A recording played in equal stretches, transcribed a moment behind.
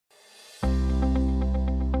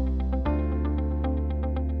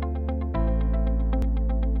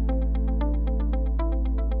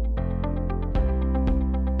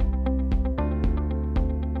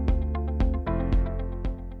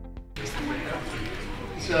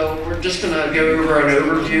So we're just going to go over an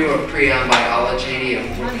overview of prion biology and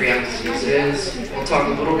what prion disease is. We'll talk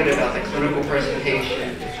a little bit about the clinical presentation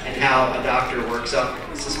and how a doctor works up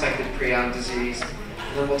suspected prion disease.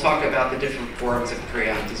 And then we'll talk about the different forms of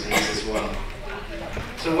prion disease as well.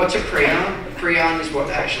 So what's a prion? Prion is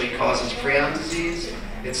what actually causes prion disease.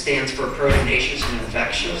 It stands for proteinaceous and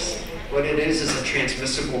infectious. What it is a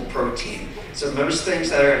transmissible protein. So most things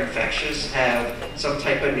that are infectious have some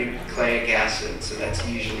type of nucleic acid. So that's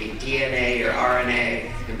usually DNA or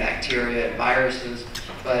RNA in bacteria and viruses.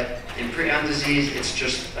 But in prion disease, it's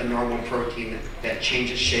just a normal protein that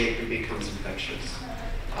changes shape and becomes infectious.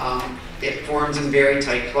 It forms in very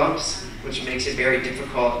tight clumps, which makes it very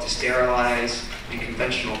difficult to sterilize in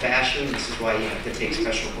conventional fashion. This is why you have to take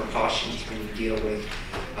special precautions when you deal with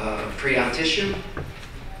prion tissue.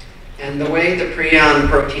 And the way the prion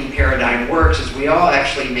protein paradigm works is we all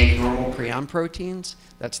actually make normal prion proteins.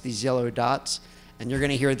 That's these yellow dots. And you're going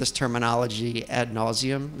to hear this terminology ad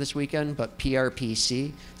nauseum this weekend, but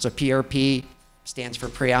PRPC. So PRP stands for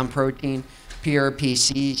prion protein.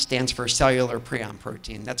 PRPC stands for cellular prion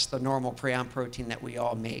protein. That's the normal prion protein that we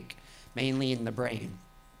all make, mainly in the brain.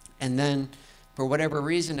 And then, for whatever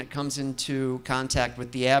reason, it comes into contact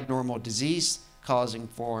with the abnormal disease-causing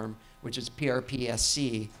form, which is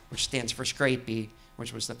PRPSC, which stands for scrapie,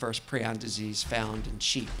 which was the first prion disease found in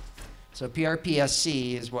sheep. So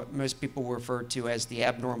PRPSC is what most people refer to as the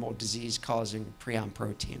abnormal disease-causing prion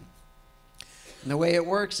protein. And the way it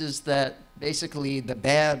works is that basically the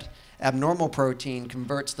bad abnormal protein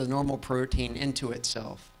converts the normal protein into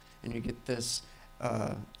itself, and you get this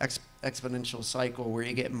exponential cycle where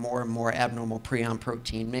you get more and more abnormal prion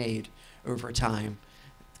protein made over time.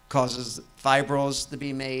 Causes fibrils to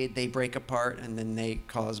be made, they break apart, and then they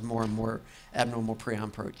cause more and more abnormal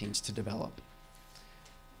prion proteins to develop.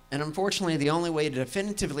 And unfortunately, the only way to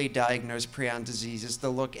definitively diagnose prion disease is to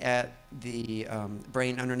look at the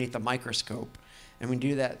brain underneath a microscope. And we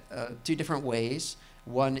do that two different ways.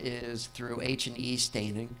 One is through H&E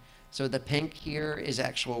staining. So the pink here is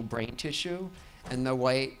actual brain tissue, and the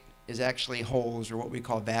white is actually holes, or what we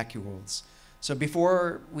call vacuoles. So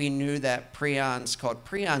before we knew that prions caused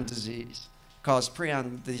prion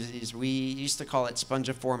disease, we used to call it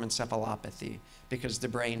spongiform encephalopathy because the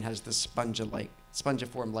brain has this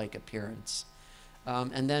spongiform-like appearance.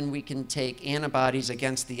 And then we can take antibodies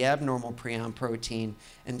against the abnormal prion protein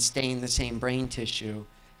and stain the same brain tissue,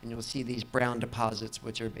 and you'll see these brown deposits,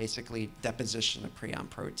 which are basically deposition of prion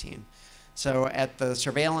protein. So at the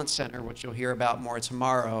surveillance center, which you'll hear about more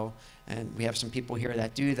tomorrow, and we have some people here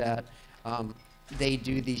that do that, they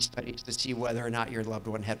do these studies to see whether or not your loved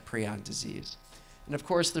one had prion disease. And of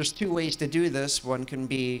course, there's two ways to do this. One can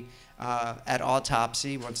be at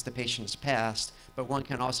autopsy once the patient has passed, but one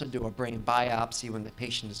can also do a brain biopsy when the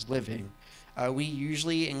patient is living. We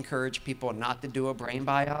usually encourage people not to do a brain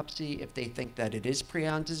biopsy if they think that it is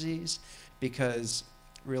prion disease, because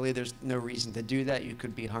really there's no reason to do that. You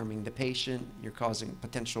could be harming the patient, you're causing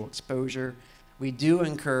potential exposure. We do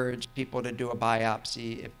encourage people to do a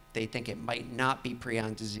biopsy if they think it might not be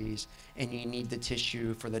prion disease and you need the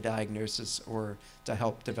tissue for the diagnosis or to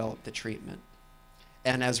help develop the treatment.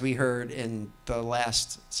 And as we heard in the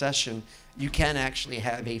last session, you can actually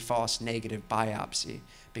have a false negative biopsy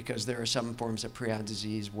because there are some forms of prion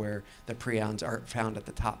disease where the prions aren't found at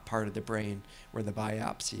the top part of the brain where the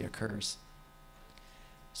biopsy occurs.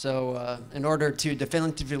 So in order to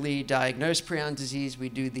definitively diagnose prion disease, we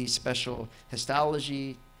do these special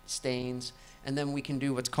histology stains, and then we can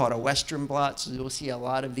do what's called a Western blot. So you'll see a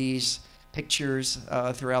lot of these pictures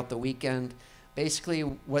throughout the weekend. Basically,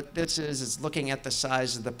 what this is looking at the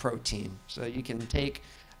size of the protein. So you can take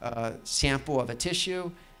a sample of a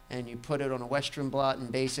tissue and you put it on a Western blot, and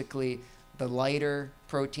basically the lighter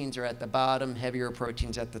proteins are at the bottom, heavier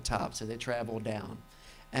proteins at the top, so they travel down.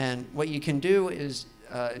 And what you can do is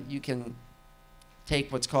you can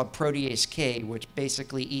take what's called protease K, which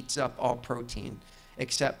basically eats up all protein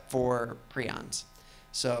except for prions.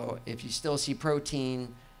 So if you still see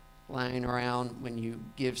protein lying around when you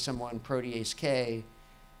give someone protease K,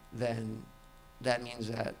 then that means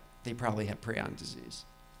that they probably have prion disease.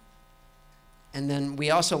 And then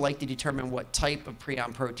we also like to determine what type of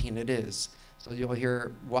prion protein it is. So you'll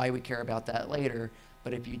hear why we care about that later.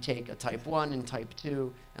 But if you take a type 1 and type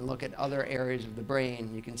 2 and look at other areas of the brain,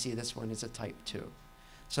 you can see this one is a type 2.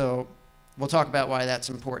 So we'll talk about why that's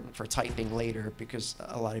important for typing later, because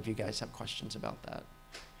a lot of you guys have questions about that.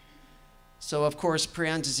 So of course,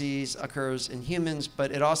 prion disease occurs in humans,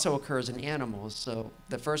 but it also occurs in animals. So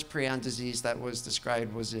the first prion disease that was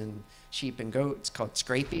described was in sheep and goats, called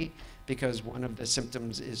scrapie, because one of the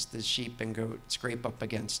symptoms is the sheep and goat scrape up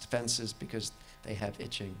against fences because they have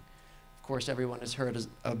itching. Of course, everyone has heard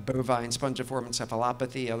of bovine spongiform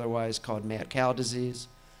encephalopathy, otherwise called mad cow disease.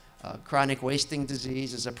 Chronic wasting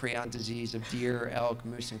disease is a prion disease of deer, elk,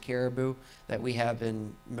 moose, and caribou that we have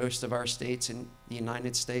in most of our states in the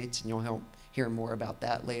United States, and you'll hear more about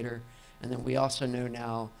that later. And then we also know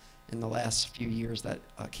now in the last few years that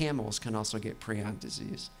camels can also get prion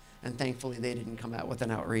disease. And thankfully, they didn't come out with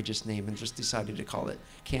an outrageous name and just decided to call it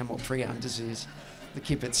camel prion disease to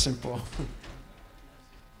keep it simple.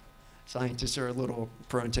 Scientists are a little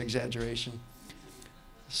prone to exaggeration.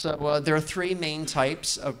 So there are three main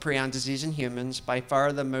types of prion disease in humans. By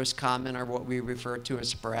far the most common are what we refer to as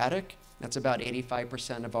sporadic. That's about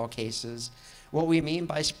 85% of all cases. What we mean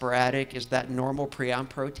by sporadic is that normal prion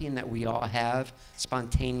protein that we all have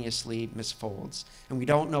spontaneously misfolds. And we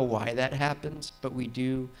don't know why that happens, but we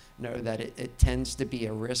do know that it tends to be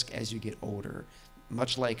a risk as you get older,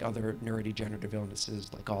 much like other neurodegenerative illnesses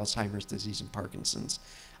like Alzheimer's disease and Parkinson's.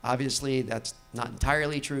 Obviously, that's not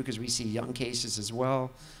entirely true because we see young cases as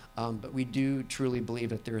well, but we do truly believe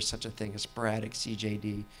that there is such a thing as sporadic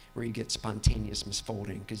CJD where you get spontaneous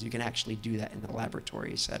misfolding because you can actually do that in the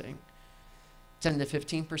laboratory setting. 10 to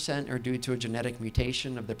 15% are due to a genetic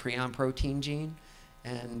mutation of the prion protein gene,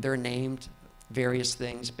 and they're named various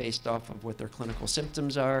things based off of what their clinical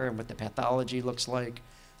symptoms are and what the pathology looks like.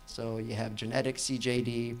 So you have genetic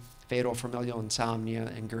CJD, fatal familial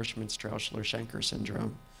insomnia, and Gershman-Straussler-Schenker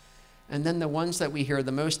syndrome. And then the ones that we hear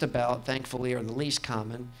the most about, thankfully, are the least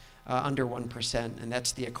common, under 1%, and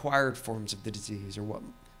that's the acquired forms of the disease, or what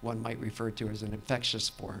one might refer to as an infectious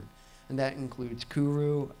form. And that includes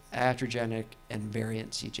Kuru, iatrogenic, and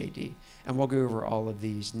variant CJD. And we'll go over all of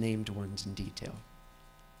these named ones in detail.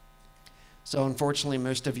 So unfortunately,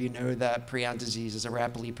 most of you know that prion disease is a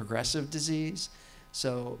rapidly progressive disease.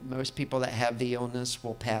 So most people that have the illness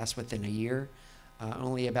will pass within a year.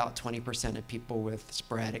 Only about 20% of people with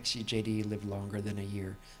sporadic CJD live longer than a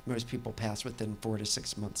year. Most people pass within 4 to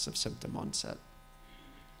 6 months of symptom onset.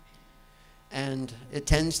 And it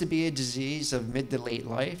tends to be a disease of mid to late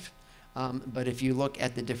life. But if you look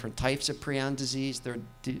at the different types of prion disease,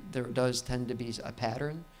 there does tend to be a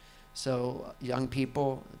pattern. So young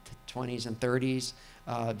people, 20s and 30s,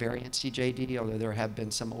 variant CJD, although there have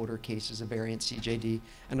been some older cases of variant CJD.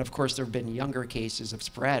 And of course, there have been younger cases of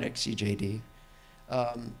sporadic CJD.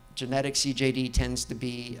 Genetic CJD tends to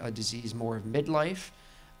be a disease more of midlife,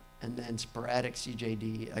 and then sporadic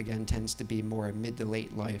CJD, again, tends to be more a mid to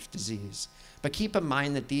late life disease. But keep in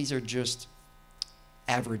mind that these are just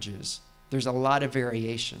averages. There's a lot of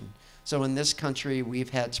variation. So in this country, we've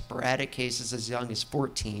had sporadic cases as young as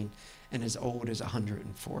 14 and as old as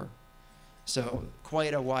 104. So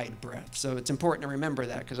quite a wide breadth. So it's important to remember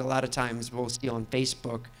that because a lot of times we'll see on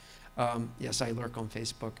Facebook, yes, I lurk on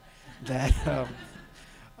Facebook, that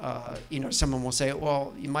you know, someone will say,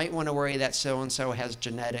 well, you might want to worry that so-and-so has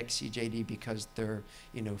genetic CJD because they're,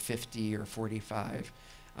 you know, 50 or 45.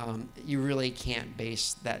 You really can't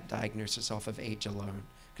base that diagnosis off of age alone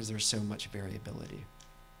because there's so much variability.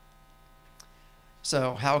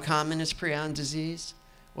 So how common is prion disease?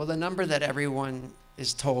 Well, the number that everyone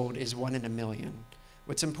is told is 1 in a million.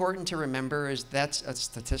 What's important to remember is that's a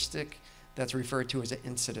statistic that's referred to as an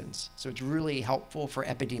incidence. So it's really helpful for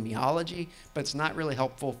epidemiology, but it's not really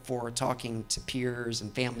helpful for talking to peers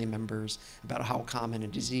and family members about how common a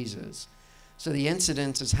disease is. So the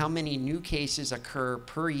incidence is how many new cases occur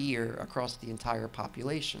per year across the entire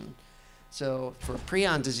population. So for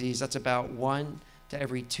prion disease, that's about 1 to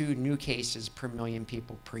every 2 new cases per million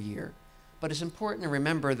people per year. But it's important to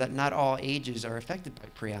remember that not all ages are affected by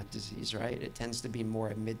prion disease, right? It tends to be more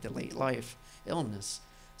a mid to late life illness.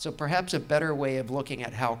 So perhaps a better way of looking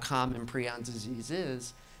at how common prion disease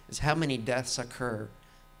is how many deaths occur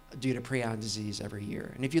due to prion disease every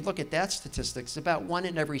year. And if you look at that statistics, about 1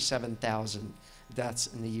 in every 7,000 deaths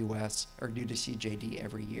in the US are due to CJD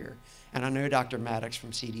every year. And I know Dr. Maddox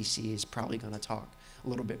from CDC is probably going to talk a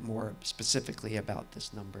little bit more specifically about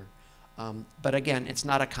this number. But again, it's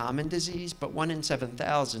not a common disease, but 1 in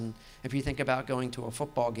 7,000, if you think about going to a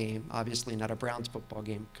football game, obviously not a Browns football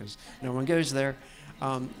game because no one goes there,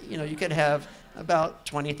 you know, you could have about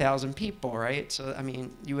 20,000 people, right? So, I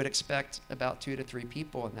mean, you would expect about 2 to 3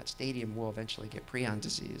 people in that stadium will eventually get prion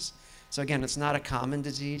disease. So again, it's not a common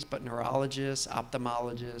disease, but neurologists,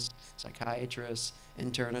 ophthalmologists, psychiatrists,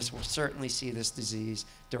 internists will certainly see this disease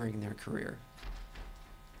during their career.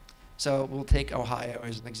 So we'll take Ohio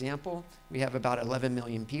as an example. We have about 11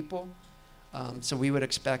 million people. So we would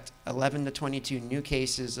expect 11 to 22 new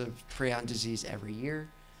cases of prion disease every year.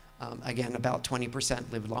 Again, about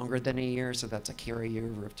 20% live longer than a year, so that's a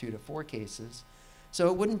carryover of 2 to 4 cases. So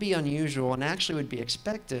it wouldn't be unusual, and actually would be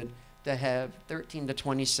expected, to have 13 to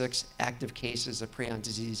 26 active cases of prion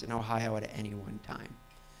disease in Ohio at any one time.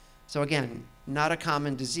 So again, not a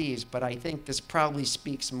common disease, but I think this probably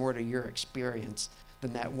speaks more to your experience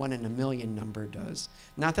than that 1 in a million number does.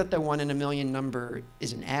 Not that the 1 in a million number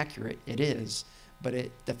isn't accurate, it is, but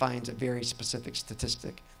it defines a very specific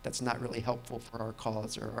statistic that's not really helpful for our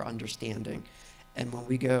cause or our understanding. And when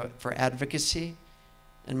we go for advocacy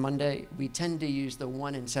on Monday, we tend to use the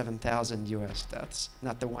 1 in 7,000 US deaths,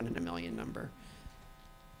 not the 1 in a million number.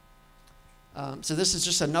 So this is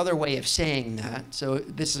just another way of saying that. So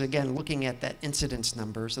this is, again, looking at that incidence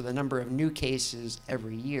number, so the number of new cases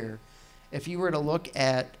every year. If you were to look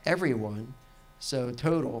at everyone, so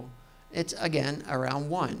total, it's, again, around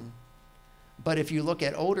 1. But if you look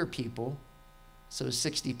at older people, so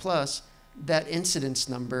 60 plus, that incidence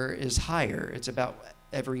number is higher. It's about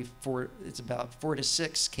it's about 4 to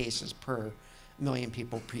 6 cases per million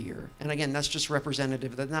people per year. And again, that's just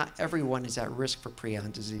representative that not everyone is at risk for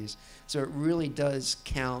prion disease. So it really does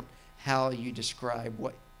count how you describe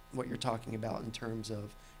what you're talking about in terms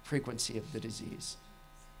of frequency of the disease.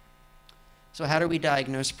 So how do we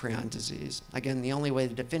diagnose prion disease? Again, the only way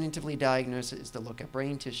to definitively diagnose it is to look at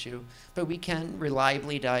brain tissue, but we can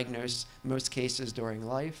reliably diagnose most cases during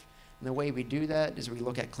life. And the way we do that is we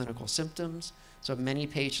look at clinical symptoms. So many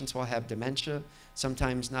patients will have dementia,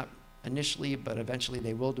 sometimes not initially, but eventually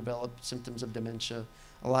they will develop symptoms of dementia.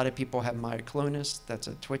 A lot of people have myoclonus, that's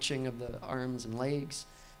a twitching of the arms and legs.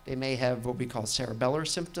 They may have what we call cerebellar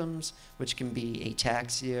symptoms, which can be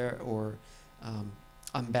ataxia or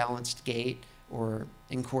unbalanced gait or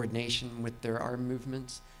incoordination with their arm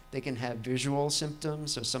movements. They can have visual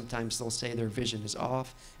symptoms, so sometimes they'll say their vision is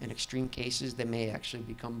off. In extreme cases, they may actually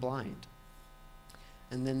become blind.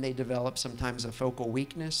 And then they develop sometimes a focal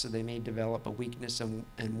weakness, so they may develop a weakness in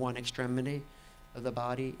one extremity of the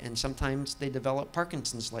body, and sometimes they develop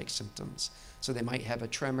Parkinson's-like symptoms. So they might have a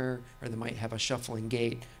tremor, or they might have a shuffling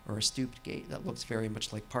gait, or a stooped gait that looks very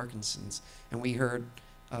much like Parkinson's. And we heard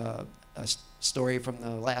a story from the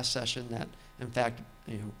last session that, in fact,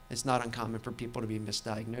 it's not uncommon for people to be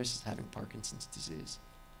misdiagnosed as having Parkinson's disease.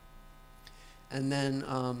 And then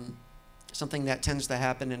something that tends to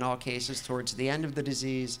happen in all cases towards the end of the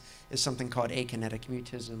disease is something called akinetic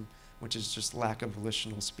mutism, which is just lack of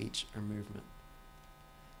volitional speech or movement.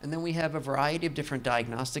 And then we have a variety of different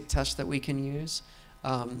diagnostic tests that we can use.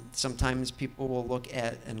 Sometimes people will look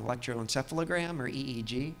at an electroencephalogram or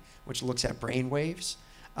EEG, which looks at brain waves.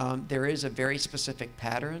 There is a very specific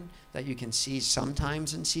pattern that you can see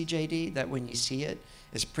sometimes in CJD that when you see it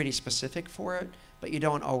is pretty specific for it, but you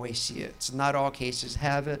don't always see it. So not all cases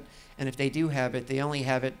have it, and if they do have it, they only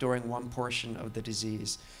have it during one portion of the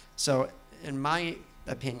disease. So in my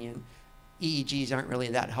opinion, EEGs aren't really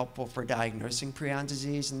that helpful for diagnosing prion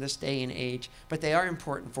disease in this day and age, but they are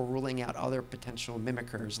important for ruling out other potential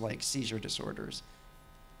mimickers like seizure disorders.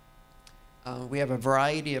 We have a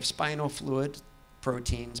variety of spinal fluid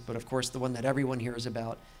proteins, but of course the one that everyone hears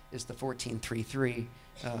about is the 14-3-3,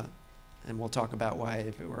 and we'll talk about why,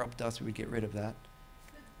 if it were up to us, we would get rid of that.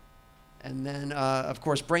 And then, of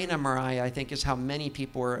course, brain MRI, I think, is how many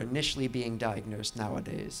people are initially being diagnosed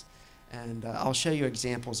nowadays. And I'll show you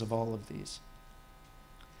examples of all of these.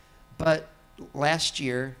 But last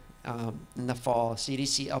year, in the fall,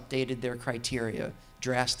 CDC updated their criteria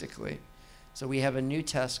drastically. So we have a new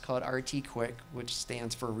test called RT-QuIC, which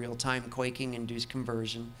stands for real-time quaking-induced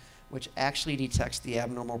conversion, which actually detects the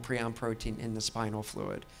abnormal prion protein in the spinal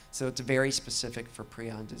fluid. So it's very specific for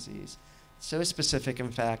prion disease. So specific, in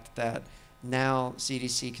fact, that now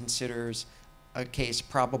CDC considers a case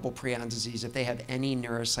probable prion disease if they have any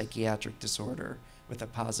neuropsychiatric disorder with a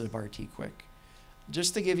positive RT-QuIC.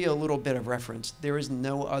 Just to give you a little bit of reference, there is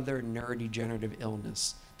no other neurodegenerative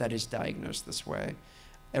illness that is diagnosed this way.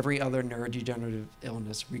 Every other neurodegenerative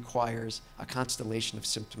illness requires a constellation of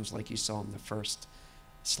symptoms like you saw in the first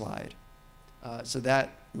slide. So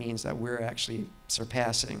that means that we're actually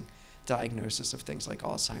surpassing diagnosis of things like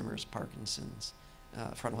Alzheimer's, Parkinson's,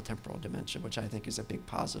 frontotemporal dementia, which I think is a big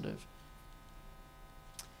positive.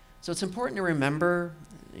 So it's important to remember,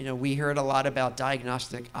 we heard a lot about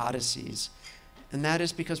diagnostic odysseys, and that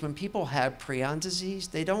is because when people have prion disease,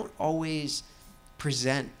 they don't always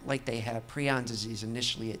present like they have prion disease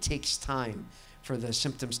initially. It takes time for the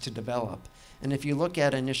symptoms to develop. And if you look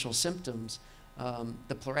at initial symptoms,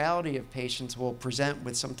 the plurality of patients will present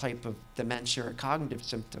with some type of dementia or cognitive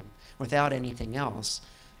symptom without anything else.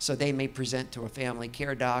 So they may present to a family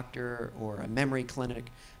care doctor or a memory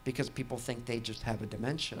clinic because people think they just have a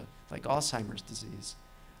dementia, like Alzheimer's disease.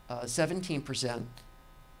 17%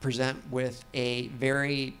 present with a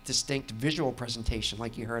very distinct visual presentation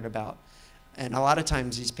like you heard about. And a lot of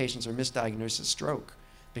times these patients are misdiagnosed as stroke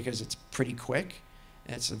because it's pretty quick,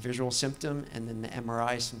 and it's a visual symptom, and then the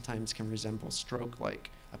MRI sometimes can resemble stroke-like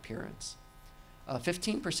appearance.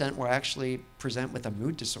 15% will actually present with a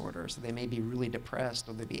mood disorder, so they may be really depressed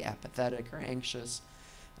or they be apathetic or anxious.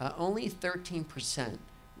 Only 13%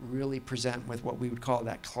 really present with what we would call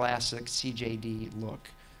that classic CJD look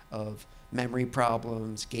of memory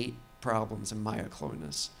problems, gait problems, and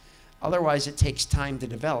myoclonus. Otherwise, it takes time to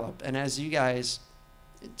develop. And as you guys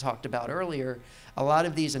talked about earlier, a lot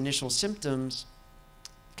of these initial symptoms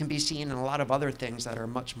can be seen in a lot of other things that are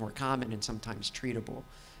much more common and sometimes treatable.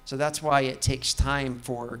 So that's why it takes time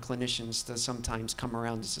for clinicians to sometimes come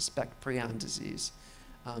around to suspect prion disease,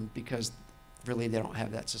 because really they don't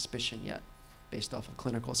have that suspicion yet based off of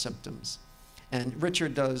clinical symptoms. And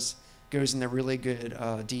Richard goes into really good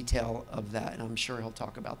detail of that, and I'm sure he'll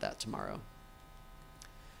talk about that tomorrow.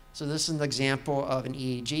 So this is an example of an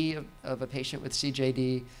EEG of a patient with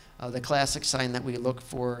CJD. The classic sign that we look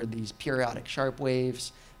for are these periodic sharp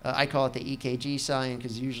waves. I call it the EKG sign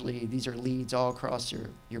because usually these are leads all across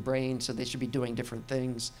your brain, so they should be doing different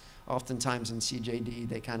things. Oftentimes in CJD,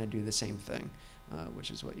 they kind of do the same thing, which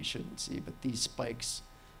is what you shouldn't see. But these spikes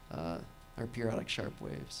are periodic sharp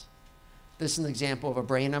waves. This is an example of a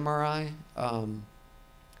brain MRI.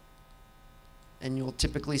 And you'll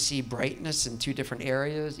typically see brightness in two different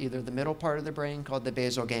areas, either the middle part of the brain called the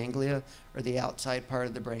basal ganglia or the outside part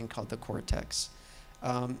of the brain called the cortex.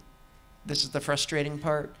 This is the frustrating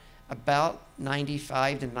part. About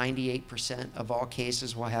 95 to 98% of all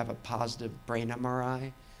cases will have a positive brain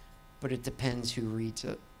MRI, but it depends who reads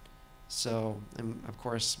it. So, and of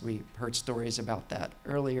course, we heard stories about that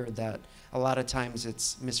earlier, that a lot of times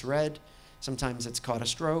it's misread, sometimes it's called a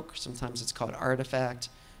stroke, sometimes it's called artifact,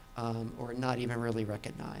 or not even really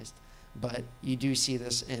recognized. But you do see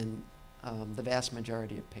this in the vast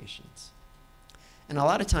majority of patients. And a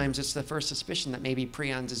lot of times it's the first suspicion that maybe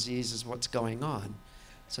prion disease is what's going on.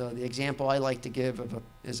 So the example I like to give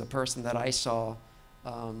is a person that I saw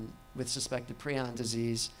with suspected prion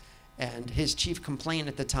disease, and his chief complaint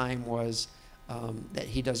at the time was that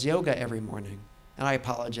he does yoga every morning. And I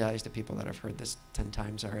apologize to people that have heard this 10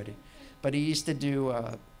 times already. But he used to do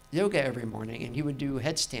yoga every morning, and he would do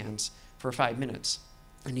headstands for 5 minutes.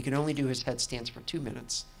 And he could only do his headstands for 2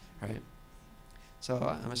 minutes, right? So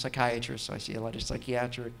I'm a psychiatrist, so I see a lot of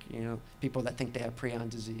psychiatric, people that think they have prion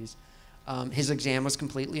disease. His exam was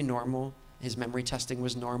completely normal. His memory testing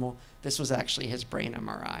was normal. This was actually his brain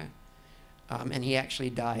MRI. And he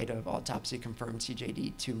actually died of autopsy-confirmed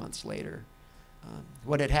CJD 2 months later.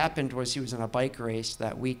 What had happened was he was in a bike race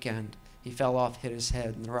that weekend. He fell off, hit his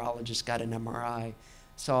head. The neurologist got an MRI,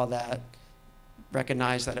 saw that,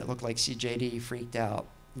 recognized that it looked like CJD, freaked out,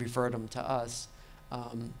 referred him to us.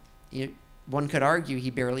 One could argue he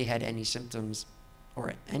barely had any symptoms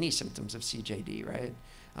of CJD, right?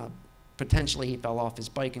 Potentially he fell off his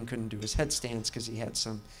bike and couldn't do his headstands because he had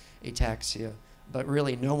some ataxia. But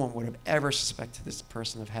really no one would have ever suspected this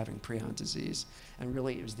person of having prion disease. And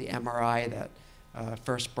really it was the MRI that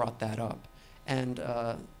first brought that up. And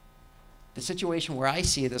the situation where I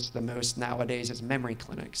see this the most nowadays is memory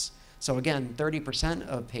clinics. So again, 30%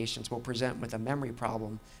 of patients will present with a memory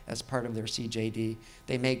problem as part of their CJD.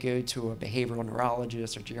 They may go to a behavioral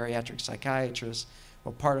neurologist or geriatric psychiatrist.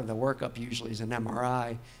 Well, part of the workup usually is an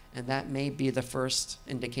MRI, and that may be the first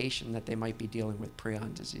indication that they might be dealing with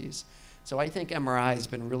prion disease. So I think MRI has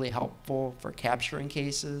been really helpful for capturing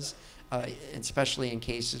cases, especially in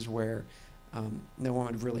cases where no one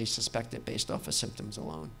would really suspect it based off of symptoms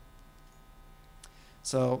alone.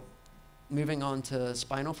 So moving on to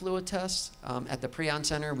spinal fluid tests. At the Prion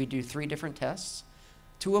Center, we do 3 different tests.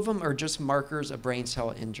 2 of them are just markers of brain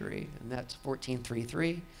cell injury, and that's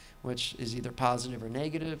 1433, which is either positive or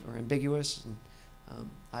negative or ambiguous. And,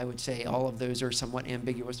 I would say all of those are somewhat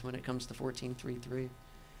ambiguous when it comes to 1433.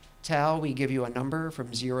 Tau, we give you a number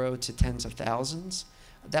from 0 to tens of thousands.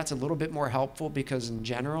 That's a little bit more helpful because in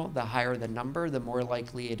general, the higher the number, the more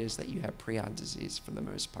likely it is that you have prion disease for the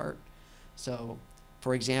most part. So,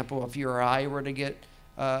 for example, if you or I were to get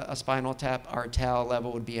a spinal tap, our tau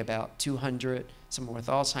level would be about 200. Someone with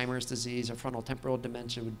Alzheimer's disease or frontal temporal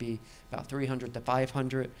dementia would be about 300 to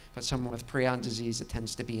 500. But someone with prion disease, it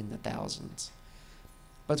tends to be in the thousands.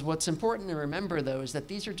 But what's important to remember, though, is that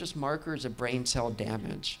these are just markers of brain cell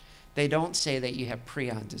damage. They don't say that you have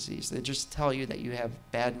prion disease. They just tell you that you have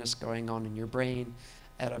badness going on in your brain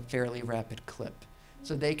at a fairly rapid clip.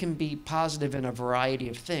 So they can be positive in a variety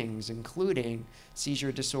of things, including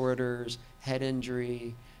seizure disorders, head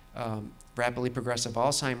injury, rapidly progressive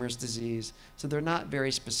Alzheimer's disease. So they're not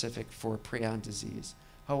very specific for prion disease.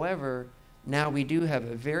 However, now we do have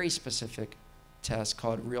a very specific test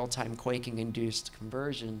called real-time quaking-induced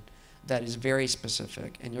conversion that is very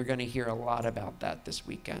specific, and you're going to hear a lot about that this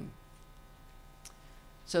weekend.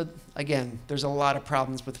 So again, there's a lot of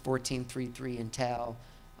problems with 1433 and tau.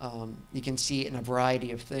 You can see it in a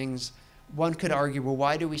variety of things. One could argue, well,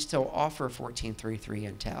 why do we still offer 1433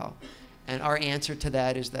 and tau? And our answer to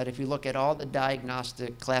that is that if you look at all the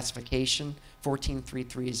diagnostic classification,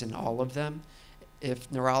 1433 is in all of them.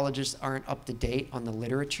 If neurologists aren't up to date on the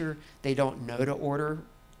literature, they don't know to order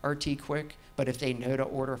RT-QuIC, but if they know to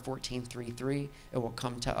order 1433, it will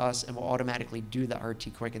come to us and we'll automatically do the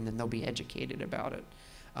RT-QuIC, and then they'll be educated about it.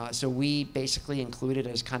 So we basically include it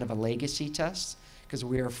as kind of a legacy test because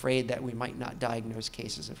we're afraid that we might not diagnose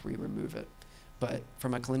cases if we remove it. But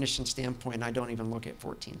from a clinician standpoint, I don't even look at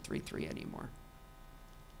 1433 anymore.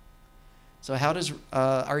 So how does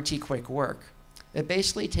RT-QuIC work? It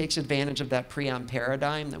basically takes advantage of that prion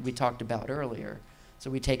paradigm that we talked about earlier. So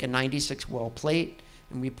we take a 96-well plate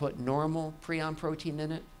and we put normal prion protein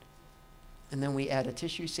in it, and then we add a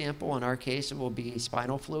tissue sample. In our case, it will be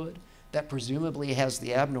spinal fluid that presumably has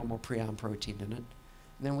the abnormal prion protein in it.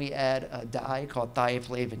 And then we add a dye called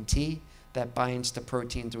thioflavin T that binds to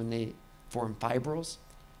proteins when they form fibrils.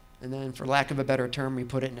 And then, for lack of a better term, we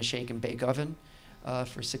put it in a shake and bake oven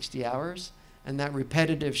for 60 hours. And that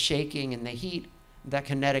repetitive shaking and the heat, that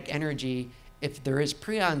kinetic energy, if there is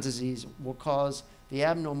prion disease, will cause the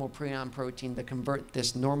abnormal prion protein to convert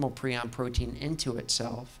this normal prion protein into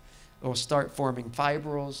itself. It will start forming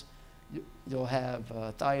fibrils. You'll have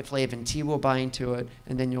thioflavin T will bind to it,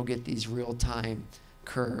 and then you'll get these real-time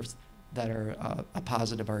curves that are a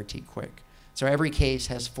positive RT-QuIC. So every case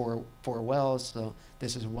has four wells, so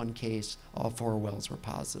this is one case, all 4 wells were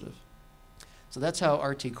positive. So that's how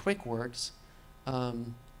RT-QuIC works.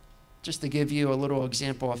 Just to give you a little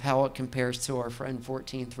example of how it compares to our friend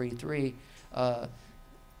 1433,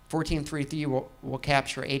 1433 will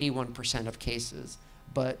capture 81% of cases,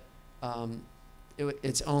 but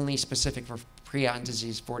it's only specific for prion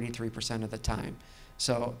disease 43% of the time.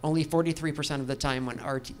 So only 43% of the time when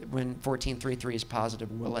 1433 is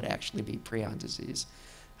positive will it actually be prion disease.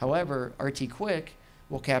 However, RT-QuIC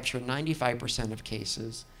will capture 95% of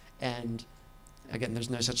cases, and again, there's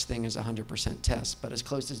no such thing as a 100% test, but as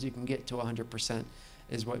close as you can get to 100%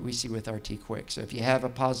 is what we see with RT-QuIC. So if you have a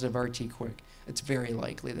positive RT-QuIC, it's very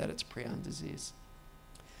likely that it's prion disease.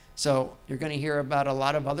 So you're going to hear about a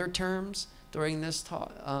lot of other terms during this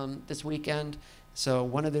talk, this weekend. So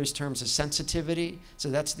one of those terms is sensitivity. So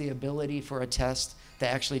that's the ability for a test to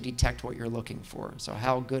actually detect what you're looking for. So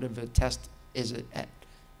how good of a test is it at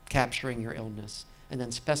capturing your illness? And then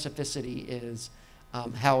specificity is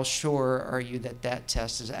how sure are you that that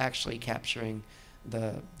test is actually capturing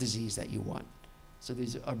the disease that you want? So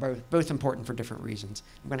these are both important for different reasons.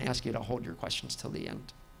 I'm going to ask you to hold your questions till the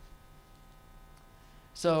end.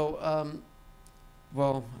 So,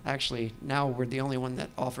 well, actually, now we're the only one that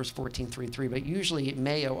offers 1433, but usually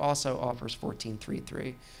Mayo also offers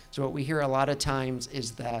 1433. So what we hear a lot of times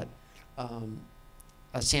is that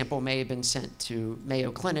a sample may have been sent to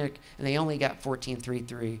Mayo Clinic and they only got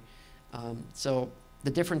 1433. So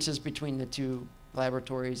the differences between the two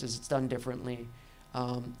laboratories is it's done differently.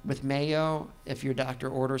 With Mayo, if your doctor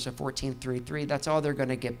orders a 1433, that's all they're going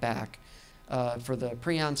to get back. For the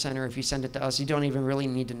Prion Center, if you send it to us, you don't even really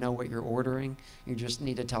need to know what you're ordering. You just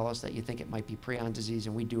need to tell us that you think it might be prion disease,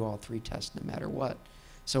 and we do all 3 tests no matter what.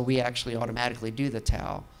 So we actually automatically do the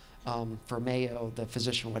tau. For Mayo, the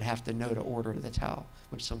physician would have to know to order the tau,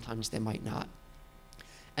 which sometimes they might not.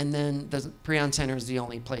 And then the Prion Center is the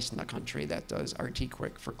only place in the country that does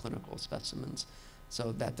RT-QuIC for clinical specimens.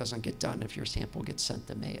 So that doesn't get done if your sample gets sent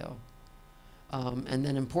to Mayo. And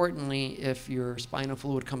then importantly, if your spinal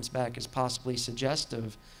fluid comes back as possibly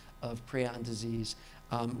suggestive of prion disease,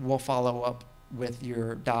 we'll follow up with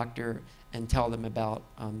your doctor and tell them about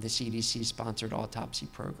the CDC-sponsored autopsy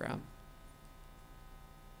program.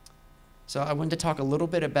 So I wanted to talk a little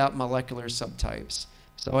bit about molecular subtypes.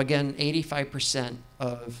 So again, 85%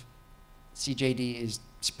 of CJD is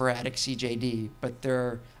sporadic CJD, but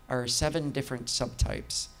there are 7 different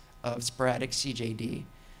subtypes of sporadic CJD.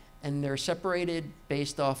 And they're separated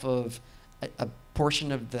based off of a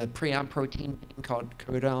portion of the prion protein called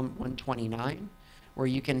codon 129, where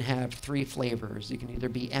you can have 3 flavors. You can either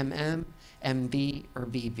be MM, MB, or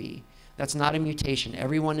BB. That's not a mutation.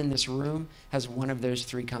 Everyone in this room has one of those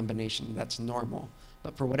 3 combinations. That's normal.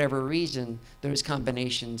 But for whatever reason, those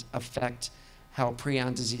combinations affect how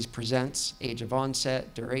prion disease presents, age of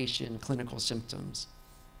onset, duration, clinical symptoms.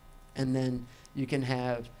 And then you can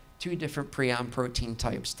have two different prion protein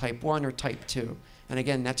types, type 1 or type 2. And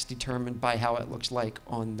again, that's determined by how it looks like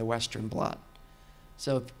on the Western blot.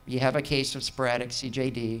 So if you have a case of sporadic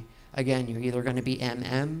CJD, again, you're either going to be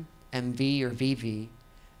MM, MV, or VV.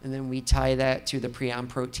 And then we tie that to the prion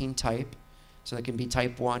protein type. So that can be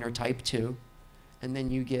type 1 or type 2. And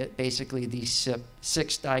then you get basically these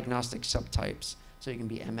 6 diagnostic subtypes. So you can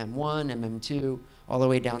be MM1, MM2, all the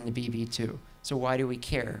way down to BV2. So why do we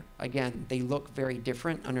care? Again, they look very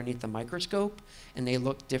different underneath the microscope, and they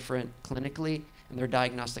look different clinically, and their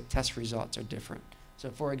diagnostic test results are different.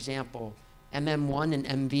 So for example, MM1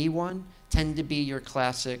 and MV1 tend to be your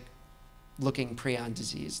classic looking prion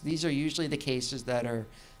disease. These are usually the cases that are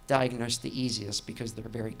diagnosed the easiest because they're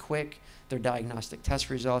very quick, their diagnostic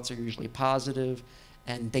test results are usually positive,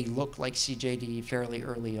 and they look like CJD fairly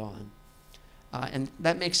early on. And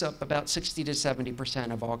that makes up about 60 to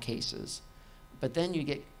 70% of all cases. But then you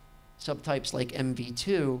get subtypes like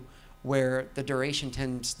MV2, where the duration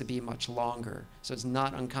tends to be much longer. So it's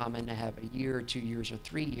not uncommon to have a year, 2 years, or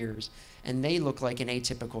 3 years, and they look like an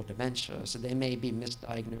atypical dementia. So they may be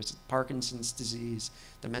misdiagnosed with Parkinson's disease,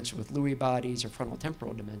 dementia with Lewy bodies, or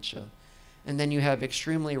frontotemporal dementia. And then you have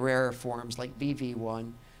extremely rare forms like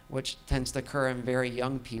BV1, which tends to occur in very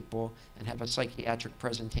young people and have a psychiatric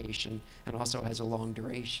presentation and also has a long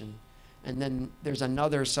duration. And then there's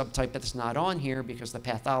another subtype that's not on here because the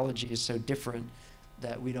pathology is so different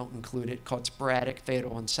that we don't include it, called sporadic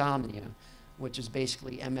fatal insomnia, which is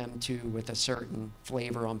basically MM2 with a certain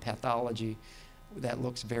flavor on pathology that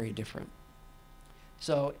looks very different.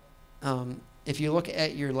 So if you look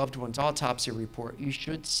at your loved one's autopsy report, you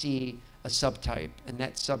should see a subtype, and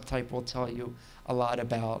that subtype will tell you a lot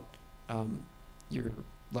about your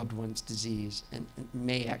loved one's disease and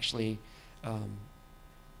may actually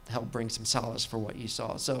help bring some solace for what you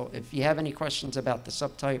saw. So if you have any questions about the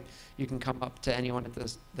subtype, you can come up to anyone at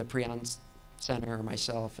the Prion Center or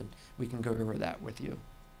myself, and we can go over that with you.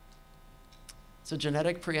 So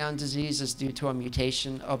genetic prion disease is due to a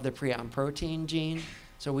mutation of the prion protein gene.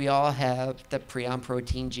 So we all have the prion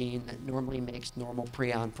protein gene that normally makes normal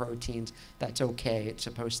prion proteins. That's okay, it's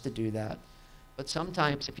supposed to do that. But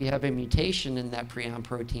sometimes if you have a mutation in that prion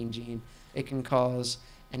protein gene, it can cause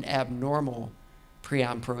an abnormal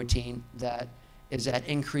prion protein that is at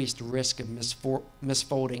increased risk of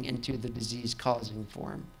misfolding into the disease-causing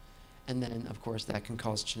form. And then, of course, that can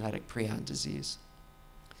cause genetic prion disease.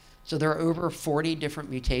 So there are over 40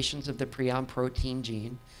 different mutations of the prion protein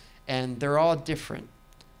gene, and they're all different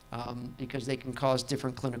because they can cause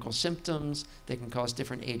different clinical symptoms, they can cause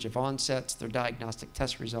different age of onsets, their diagnostic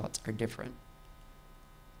test results are different.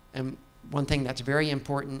 And one thing that's very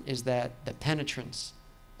important is that the penetrance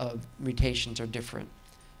of mutations are different.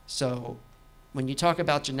 So when you talk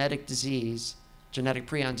about genetic disease, genetic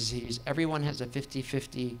prion disease, everyone has a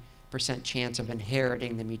 50-50% chance of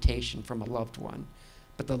inheriting the mutation from a loved one.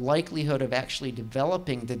 But the likelihood of actually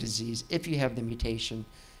developing the disease, if you have the mutation,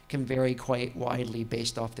 can vary quite widely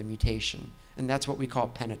based off the mutation. And that's what we call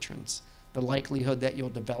penetrance, the likelihood that you'll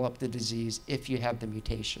develop the disease if you have the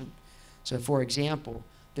mutation. So for example,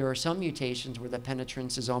 there are some mutations where the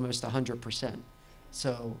penetrance is almost 100%.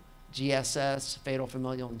 So GSS, fatal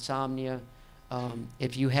familial insomnia,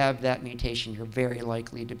 if you have that mutation, you're very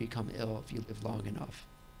likely to become ill if you live long enough.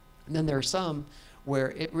 And then there are some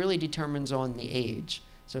where it really determines on the age.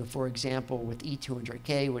 So for example, with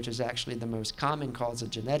E200K, which is actually the most common cause of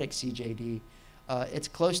genetic CJD, it's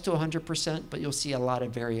close to 100%, but you'll see a lot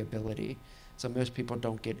of variability. So most people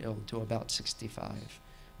don't get ill until about 65.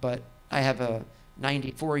 But I have a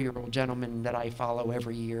 94-year-old gentleman that I follow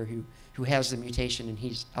every year who has the mutation, and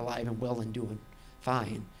he's alive and well and doing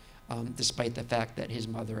fine, despite the fact that his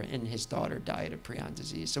mother and his daughter died of prion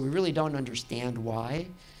disease. So we really don't understand why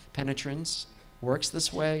penetrance works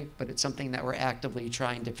this way, but it's something that we're actively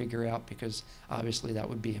trying to figure out because obviously that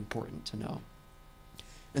would be important to know.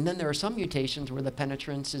 And then there are some mutations where the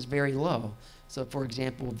penetrance is very low. So for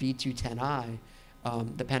example, V210I,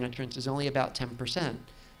 the penetrance is only about 10%.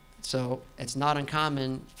 So it's not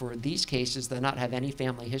uncommon for these cases to not have any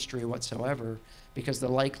family history whatsoever because the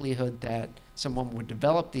likelihood that someone would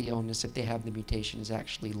develop the illness if they have the mutation is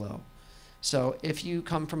actually low. So if you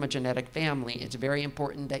come from a genetic family, it's very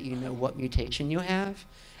important that you know what mutation you have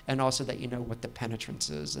and also that you know what the penetrance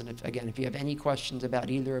is. And if you have any questions about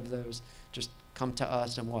either of those, just come to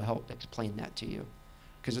us and we'll help explain that to you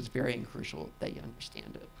because it's very crucial that you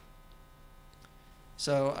understand it.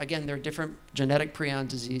 So again, there are different genetic prion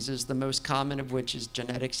diseases, the most common of which is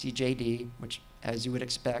genetic CJD, which, as you would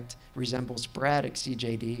expect, resembles sporadic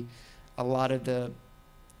CJD. A lot of the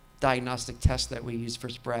diagnostic tests that we use for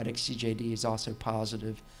sporadic CJD is also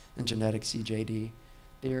positive in genetic CJD.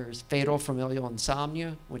 There's fatal familial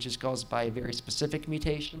insomnia, which is caused by a very specific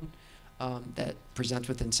mutation that presents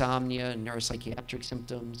with insomnia and neuropsychiatric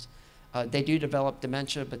symptoms. They do develop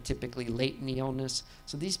dementia, but typically late in the illness.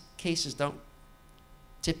 So these cases don't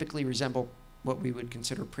typically resemble what we would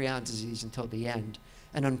consider prion disease until the end.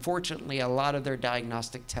 And unfortunately, a lot of their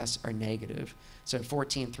diagnostic tests are negative. So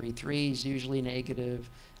 1433 is usually negative,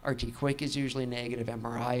 RT-QuIC is usually negative,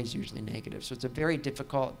 MRI is usually negative. So it's a very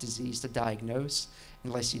difficult disease to diagnose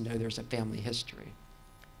unless you know there's a family history.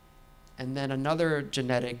 And then another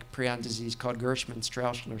genetic prion disease called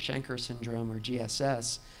Gershman-Straussler-Schenker syndrome, or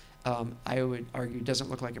GSS, I would argue doesn't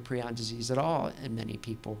look like a prion disease at all in many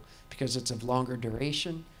people because it's of longer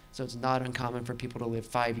duration. So it's not uncommon for people to live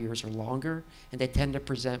 5 years or longer, and they tend to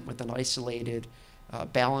present with an isolated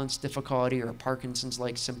balance difficulty or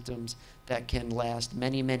Parkinson's-like symptoms that can last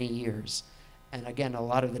many, many years. And again, a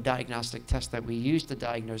lot of the diagnostic tests that we use to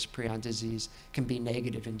diagnose prion disease can be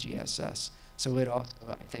negative in GSS. So it also,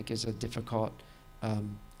 I think, is a difficult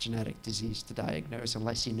genetic disease to diagnose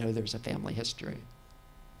unless you know there's a family history.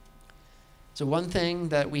 So one thing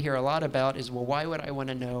that we hear a lot about is, well, why would I want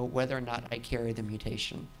to know whether or not I carry the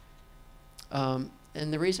mutation?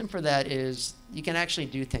 And the reason for that is you can actually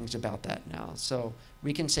do things about that now. So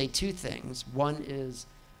we can say two things. One is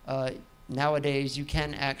nowadays you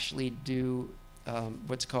can actually do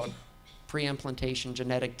what's called pre-implantation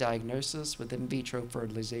genetic diagnosis with in vitro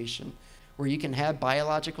fertilization, where you can have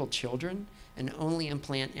biological children and only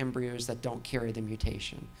implant embryos that don't carry the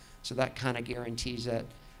mutation. So that kind of guarantees that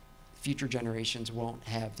future generations won't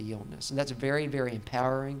have the illness. And that's very, very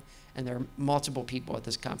empowering. And there are multiple people at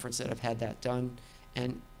this conference that have had that done.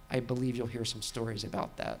 And I believe you'll hear some stories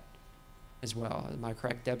about that as well. Am I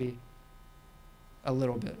correct, Debbie? A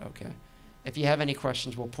little bit, okay. If you have any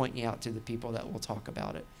questions, we'll point you out to the people that will talk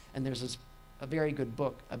about it. And there's a very good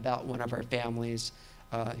book about one of our families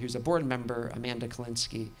who's a board member, Amanda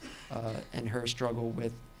Kalinsky, and her struggle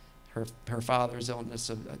with her father's illness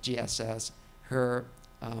of GSS, her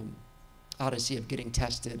odyssey of getting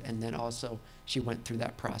tested, and then also she went through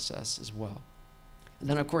that process as well. And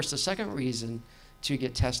then, of course, the second reason to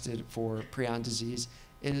get tested for prion disease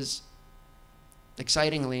is,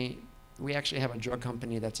 excitingly, we actually have a drug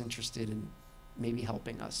company that's interested in maybe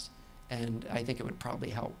helping us. And I think it would probably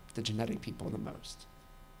help the genetic people the most.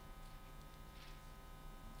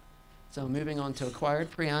 So moving on to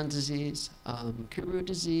acquired prion disease. Kuru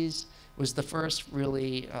disease was the first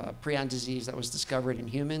really prion disease that was discovered in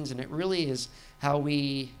humans, and it really is how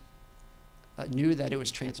we knew that it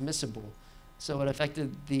was transmissible. So it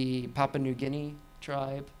affected the Papua New Guinea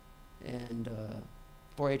tribe and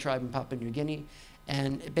Boye tribe in Papua New Guinea,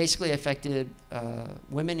 and it basically affected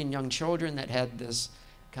women and young children that had this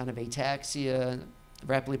kind of ataxia,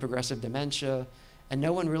 rapidly progressive dementia, and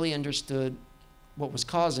no one really understood what was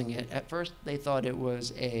causing it. At first, they thought it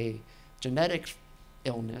was a genetic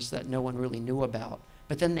illness that no one really knew about,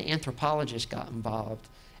 but then the anthropologists got involved,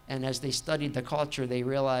 and as they studied the culture, they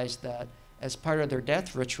realized that as part of their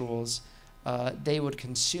death rituals, they would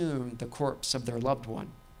consume the corpse of their loved one.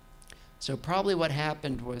 So probably what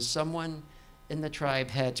happened was someone in the tribe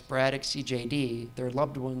had sporadic CJD, their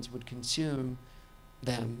loved ones would consume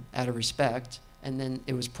them out of respect, and then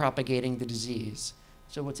it was propagating the disease.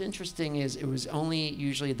 So what's interesting is it was only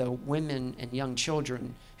usually the women and young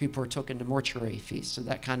children who partook in the mortuary feast. So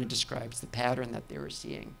that kind of describes the pattern that they were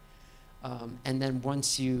seeing. And then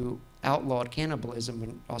once you outlawed cannibalism,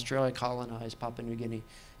 when Australia colonized Papua New Guinea,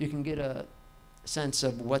 you can get a sense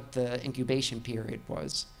of what the incubation period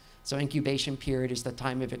was. So incubation period is the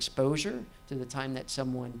time of exposure to the time that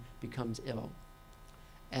someone becomes ill.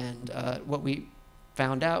 And what we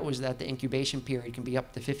found out was that the incubation period can be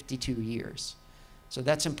up to 52 years. So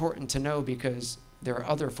that's important to know because there are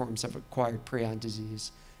other forms of acquired prion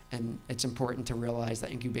disease, and it's important to realize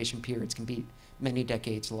that incubation periods can be many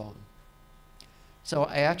decades long. So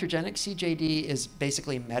iatrogenic CJD is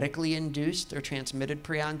basically medically induced or transmitted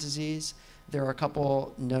prion disease. There are a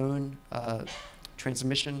couple known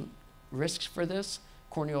transmission risks for this: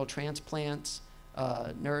 corneal transplants,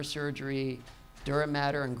 neurosurgery,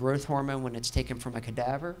 duramatter, and growth hormone when it's taken from a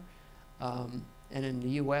cadaver. And in the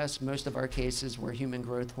US, most of our cases were human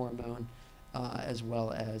growth hormone as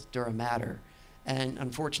well as duramatter. And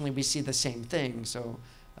unfortunately, we see the same thing. So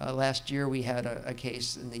last year, we had a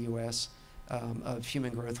case in the US of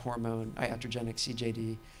human growth hormone, iatrogenic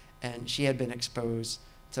CJD, and she had been exposed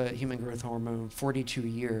to human growth hormone 42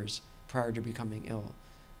 years prior to becoming ill.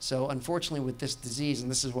 So unfortunately, with this disease,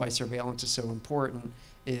 and this is why surveillance is so important,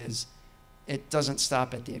 is it doesn't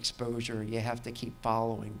stop at the exposure. You have to keep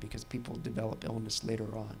following because people develop illness later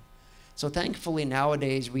on. So thankfully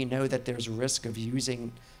nowadays we know that there's risk of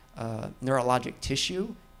using neurologic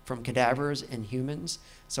tissue from cadavers in humans.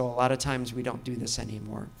 So a lot of times we don't do this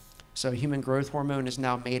anymore. So human growth hormone is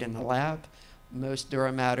now made in the lab. Most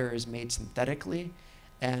dura mater is made synthetically.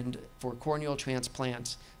 And for corneal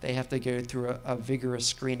transplants, they have to go through a vigorous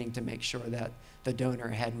screening to make sure that the donor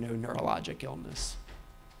had no neurologic illness.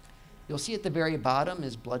 You'll see at the very bottom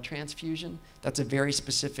is blood transfusion. That's a very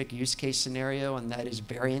specific use case scenario, and that is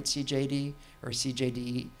variant CJD or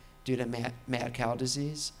CJD due to mad cow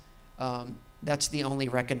disease. That's the only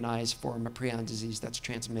recognized form of prion disease that's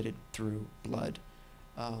transmitted through blood.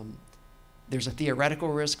 There's a theoretical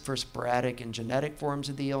risk for sporadic and genetic forms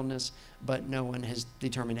of the illness, but no one has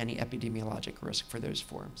determined any epidemiologic risk for those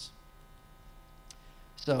forms.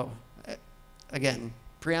 So, again,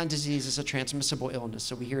 prion disease is a transmissible illness,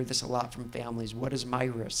 so we hear this a lot from families. What is my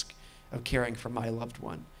risk of caring for my loved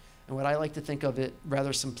one? And what I like to think of it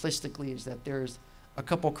rather simplistically is that there's a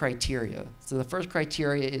couple criteria. So the first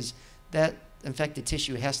criteria is that infected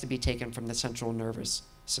tissue has to be taken from the central nervous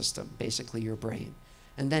system, basically your brain.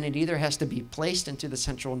 And then it either has to be placed into the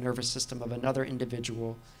central nervous system of another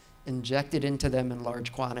individual, injected into them in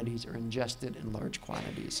large quantities, or ingested in large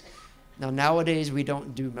quantities. Now, nowadays, we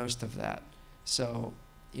don't do most of that. So,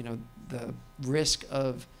 you know, the risk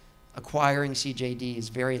of acquiring CJD is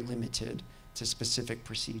very limited to specific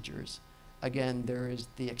procedures. Again, there is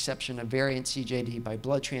the exception of variant CJD by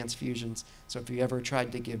blood transfusions. So if you ever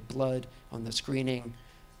tried to give blood on the screening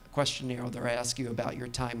questionnaire, they'll ask you about your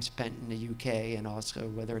time spent in the UK and also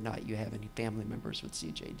whether or not you have any family members with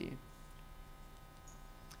CJD.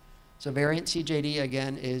 So variant CJD,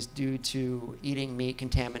 again, is due to eating meat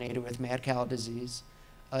contaminated with mad cow disease.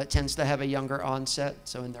 It tends to have a younger onset,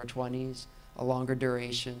 so in their 20s, a longer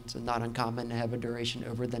duration. So not uncommon to have a duration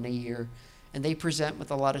over than a year. And they present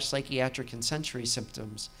with a lot of psychiatric and sensory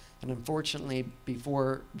symptoms. And unfortunately,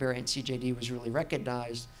 before variant CJD was really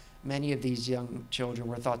recognized, many of these young children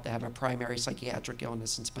were thought to have a primary psychiatric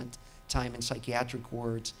illness and spent time in psychiatric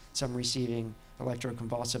wards, some receiving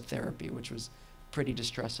electroconvulsive therapy, which was pretty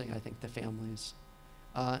distressing, I think, to families.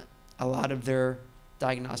 A lot of their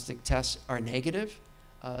diagnostic tests are negative.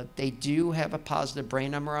 They do have a positive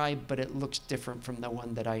brain MRI, but it looks different from the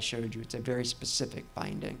one that I showed you. It's a very specific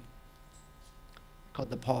finding called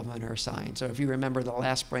the Paul-Venner sign. So if you remember the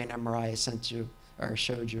last brain MRI I sent you, or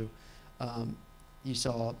showed you, you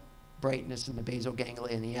saw brightness in the basal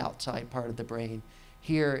ganglia in the outside part of the brain.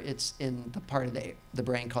 Here, it's in the part of the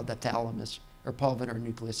brain called the thalamus, or Paul-Venner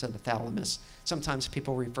nucleus of the thalamus. Sometimes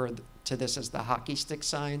people refer to this as the hockey stick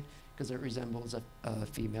sign because it resembles a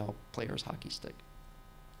female player's hockey stick.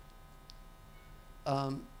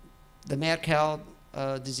 The mad cow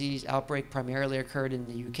disease outbreak primarily occurred in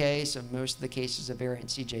the UK, so most of the cases of variant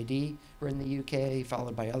CJD were in the UK,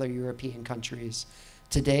 followed by other European countries.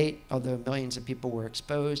 To date, although millions of people were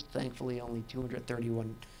exposed, thankfully only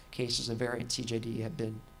 231 cases of variant CJD have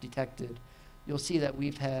been detected. You'll see that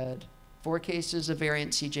we've had 4 cases of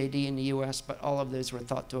variant CJD in the US, but all of those were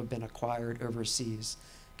thought to have been acquired overseas.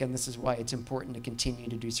 Again, this is why it's important to continue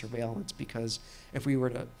to do surveillance, because if we were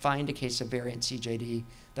to find a case of variant CJD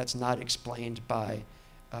that's not explained by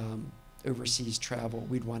overseas travel,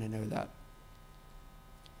 we'd want to know that.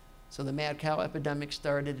 So the mad cow epidemic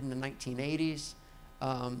started in the 1980s.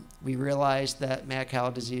 We realized that mad cow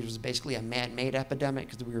disease was basically a man-made epidemic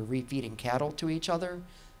because we were refeeding cattle to each other.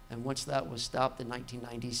 And once that was stopped in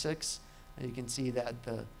 1996, you can see that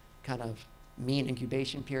the kind of mean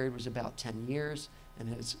incubation period was about 10 years and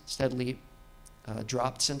has steadily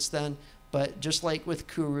dropped since then. But just like with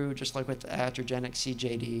Kuru, just like with iatrogenic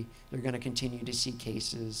CJD, they're going to continue to see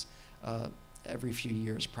cases every few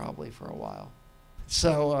years probably for a while.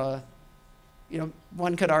 So, you know,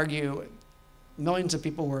 one could argue millions of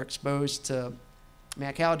people were exposed to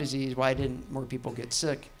mad cow disease. Why didn't more people get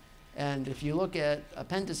sick? And if you look at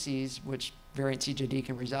appendices, which variant CJD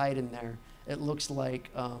can reside in there, it looks like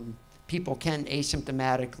people can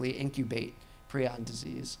asymptomatically incubate prion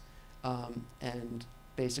disease. And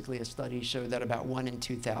basically a study showed that about 1 in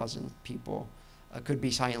 2,000 people could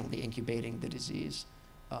be silently incubating the disease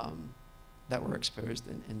that were exposed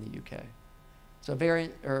in the UK. So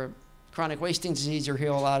variant, or chronic wasting disease, you'll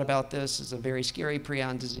hear a lot about this. It's a very scary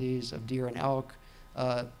prion disease of deer and elk.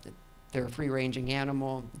 They're a free-ranging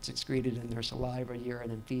animal. It's excreted in their saliva,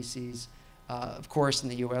 urine, and feces. Of course, in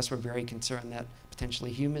the US, we're very concerned that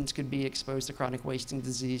potentially humans could be exposed to chronic wasting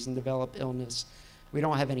disease and develop illness. We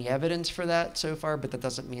don't have any evidence for that so far, but that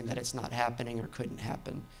doesn't mean that it's not happening or couldn't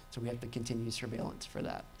happen. So we have to continue surveillance for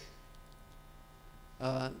that.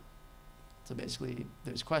 So basically,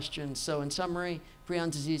 there's questions. So in summary,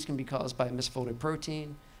 prion disease can be caused by a misfolded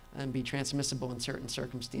protein. and be transmissible in certain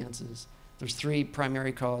circumstances. There's 3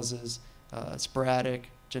 primary causes: sporadic,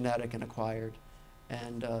 genetic, and acquired.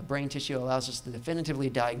 And brain tissue allows us to definitively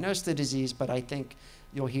diagnose the disease, but I think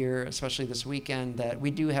you'll hear, especially this weekend, that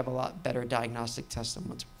we do have a lot better diagnostic tests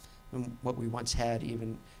than what we once had,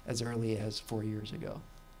 even as early as 4 years ago.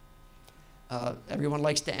 Everyone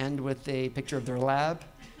likes to end with a picture of their lab.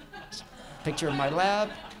 Picture of my lab.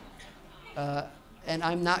 And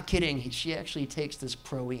I'm not kidding. She actually takes this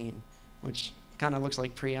Prion, which kind of looks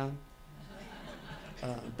like Prion.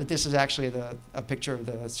 But this is actually a picture of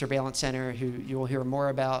the surveillance center, who you'll hear more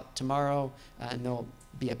about tomorrow, and there'll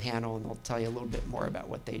be a panel, and they'll tell you a little bit more about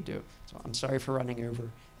what they do. So I'm sorry for running over.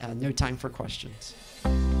 No time for questions.